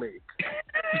on 1 leg.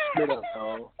 Split up,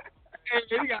 dog.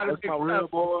 That's my real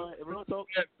boy. Real talk.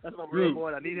 That's my real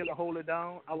boy. I need him to hold it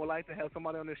down. I would like to have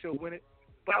somebody on this show win it,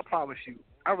 but I promise you,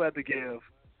 I'd rather give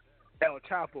El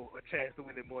Chapo a chance to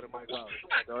win it more than Mike Lowry.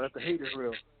 Dog, that's the hate is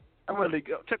real. I'm ready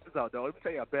to check this out, dog. Let me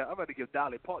tell you, I'm ready to give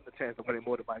Dolly Parton a chance to win it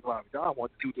more than Mike Lowry. Dog, I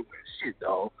want the dude to win shit,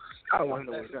 dog. I don't want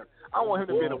him to win that. I want him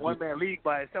to be in a one-man league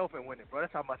by himself and win it, bro.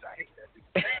 That's how much I hate that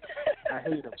dude. I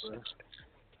hate him, bro.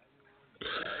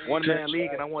 One-man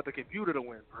league, and I want the computer to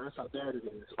win, bro. That's how bad it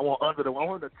is. I want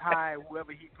him to tie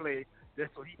whoever he plays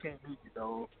just so he can't beat you,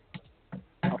 dog.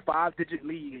 A 5-digit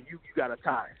lead, and you got a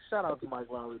tie. Shout out to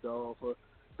Mike Lowry, dog, for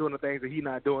doing the things that he's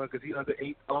not doing because he's under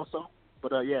 8 also.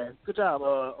 But, yeah, good job,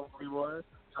 Uncle Leroy.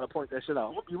 Trying to point that shit out.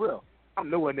 I'm going to be real. I'm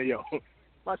nowhere near yo.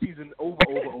 My season over.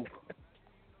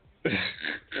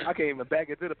 I can't even back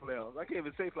into the playoffs. I can't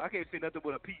say nothing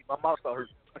with a P. My mouth start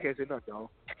hurting. I can't say nothing, dog.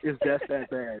 It's just that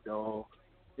bad, dog.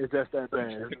 It's just that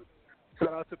bad.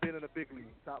 Shout out to being in the big league,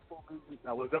 top 4 league.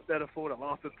 I was up there to 4. I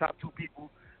lost to the top 2 people.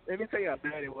 Let me tell you how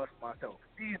bad it was for myself.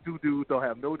 These dudes don't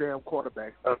have no damn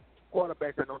quarterbacks.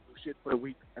 Quarterbacks that don't do shit for the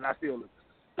week, and I still lose.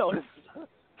 So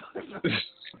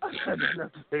I got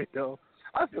nothing to say, though.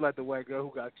 I feel like the white girl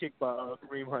who got kicked by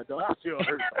Kareem Hunt, though. I feel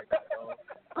hurt like that, though.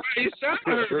 You sound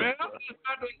hurt, man. I'm just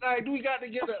about to, like, we got to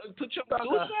put your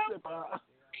boots up.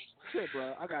 Shit,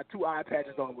 bro. I got 2 eye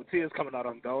patches on with tears coming out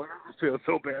of them, dog. I feel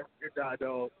so bad. It died,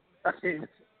 dog. I can't.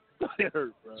 It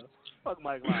hurt, bro. Fuck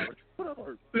Mike Lowry. What up,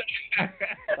 hurt?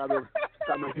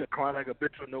 I'm here crying like a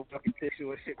bitch with no fucking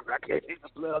tissue and shit because I can't take the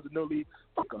blood of no lead.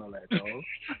 Fuck all that, dog.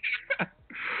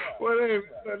 Well, hey,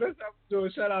 let's do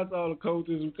a shout out to all the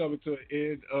coaches who coming to the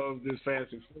end of this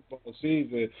fantasy football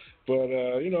season. But,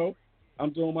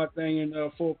 I'm doing my thing in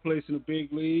 4th place in the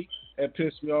big league. That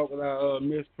pissed me off when I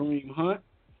missed Kareem Hunt.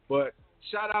 But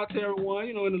shout out to everyone,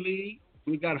 in the league.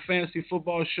 We got a fantasy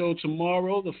football show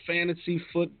tomorrow, the Fantasy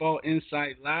Football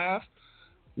Insight Live,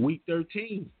 week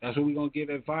 13. That's where we're going to give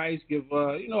advice, give,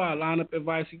 our lineup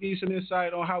advice, and give you some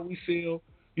insight on how we feel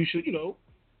you should,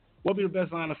 what be the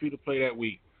best lineup for you to play that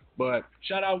week. But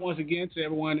shout out once again to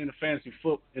everyone in the fantasy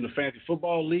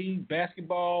football league,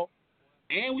 basketball,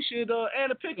 and we should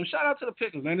add a pick'em. Shout out to the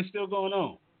pick'em, man. It's still going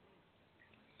on.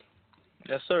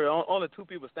 Yes, sir. Only 2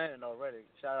 people standing already.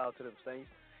 Shout out to them Saints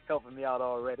helping me out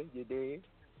already. You dig?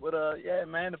 But, yeah,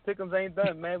 man, the pick'ems ain't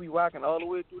done, man. We rocking all the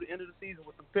way through the end of the season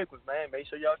with some pick'ems, man. Make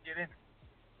sure y'all get in it.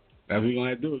 That's what we're going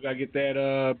to have to do. We got to get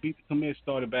that Beat the Commit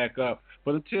started back up.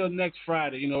 But until next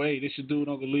Friday, hey, this your dude,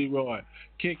 Uncle Leroy,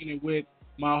 kicking it with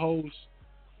my host,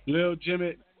 Lil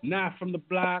Jimmy, not from the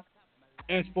block,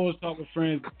 and Sports Talk with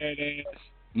Friends, badass,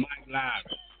 Mike Lowry.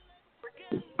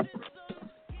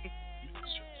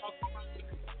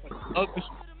 Oh,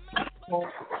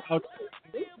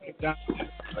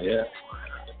 yeah.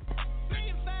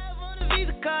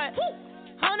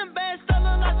 On the bed,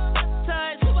 solo like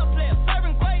tight. Super player,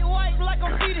 serving great white like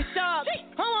I'm feeding sharp.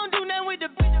 I won't do nothing with the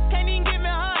bitch, can't even get me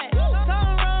high.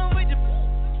 Something wrong with the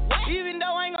even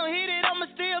though I ain't gon' hit it, I'ma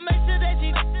still make sure that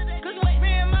she. Cause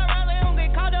me and my rally don't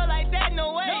get caught up like that,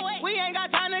 no way. We ain't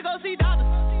got time to go see doctors.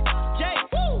 Jay,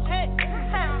 hey,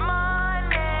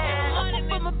 money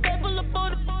for my people, for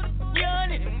the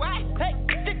unit. Hey,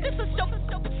 this is so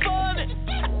fun.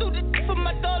 I do this for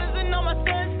my daughters and all my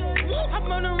sons.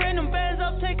 I'm on the random bands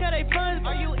up, take how they funds.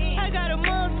 Are you in? I got a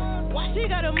month, she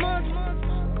got a month.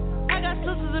 I got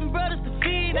sisters and brothers to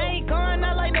feed. I ain't going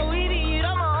out like no idiot.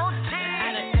 I'm a old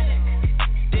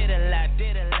did a lot,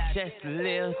 just to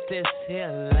live this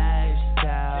here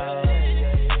lifestyle.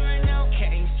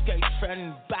 Came straight from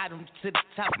the bottom to the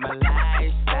top of my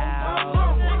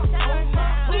lifestyle.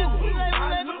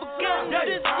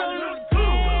 This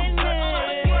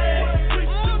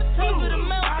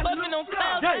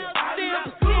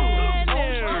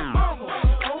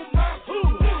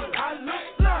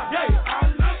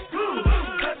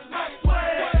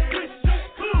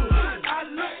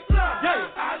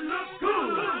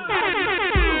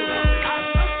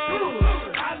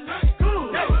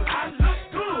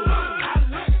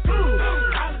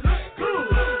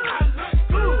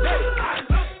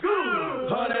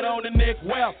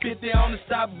well, 50 on the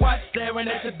stopwatch, staring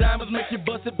at the diamonds, make you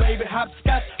bust it, baby.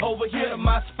 Hopscotch over here to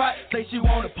my spot, say she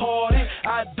wanna party.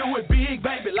 I do it big,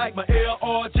 baby, like my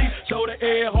LRG. Show the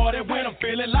air hardy when I'm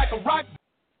feeling like a rock